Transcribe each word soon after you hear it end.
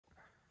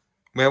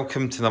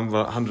Welcome to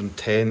number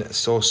 110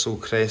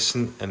 Saucel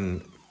Crescent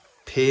in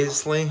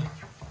Paisley.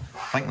 I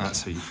think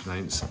that's how you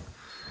pronounce it.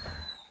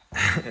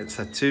 It's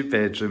a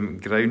 2-bedroom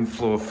ground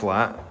floor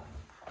flat.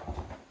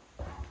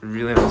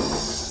 Really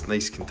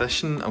nice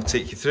condition. I'll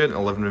take you through it in the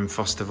living room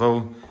first of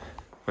all,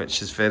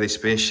 which is very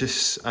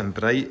spacious and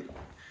bright.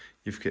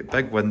 You've got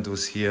big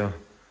windows here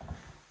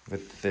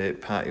with the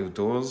patio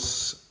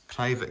doors,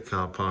 private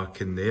car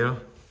parking there.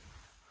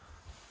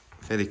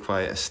 Very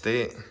quiet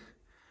estate.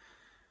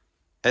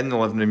 In the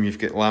living room you've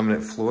got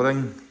laminate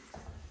flooring.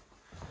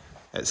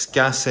 It's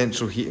gas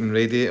central heating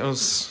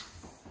radiators.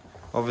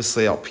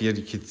 Obviously up here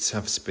you could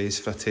have space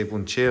for a table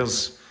and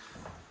chairs.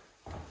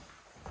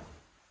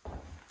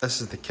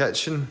 This is the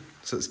kitchen.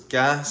 So it's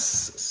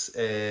gas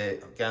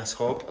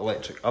hob,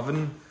 electric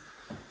oven.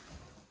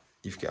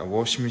 You've got a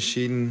washing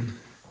machine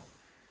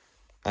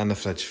and a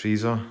fridge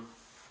freezer.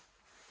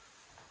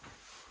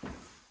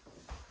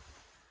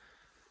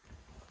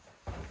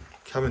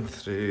 Coming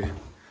through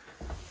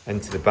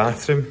into the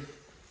bathroom.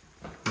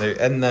 Now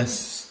in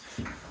this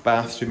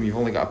bathroom you've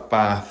only got a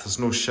bath, there's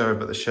no shower,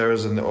 but the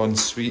shower's in the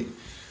ensuite,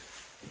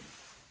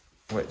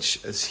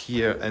 which is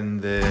here in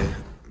the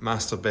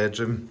master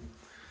bedroom.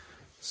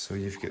 So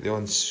you've got the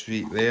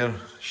ensuite there,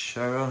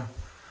 shower,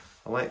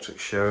 electric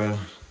shower.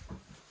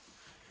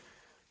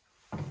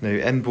 Now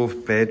in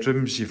both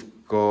bedrooms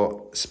you've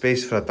got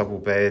space for a double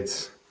bed.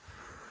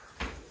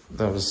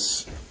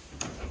 There's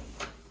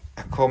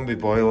a combi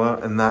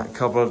boiler in that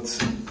cupboard,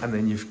 and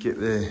then you've got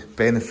the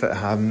benefit of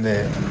having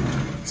the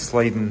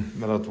sliding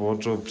mirrored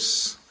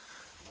wardrobes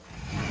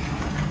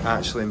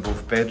actually in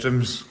both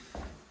bedrooms.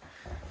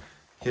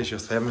 Here's your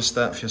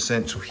thermostat for your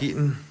central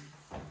heating.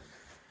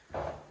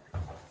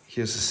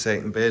 Here's the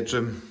second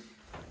bedroom.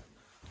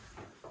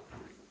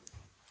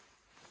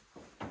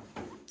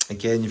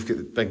 Again, you've got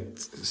the big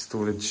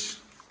storage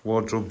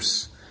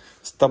wardrobes.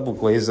 It's double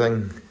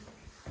glazing.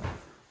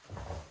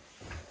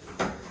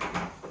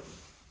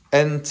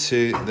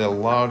 Into the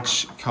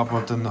large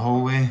cupboard in the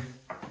hallway.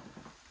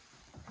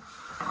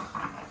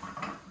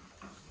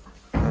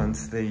 And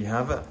there you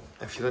have it.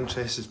 If you're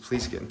interested,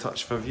 please get in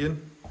touch for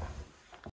viewing.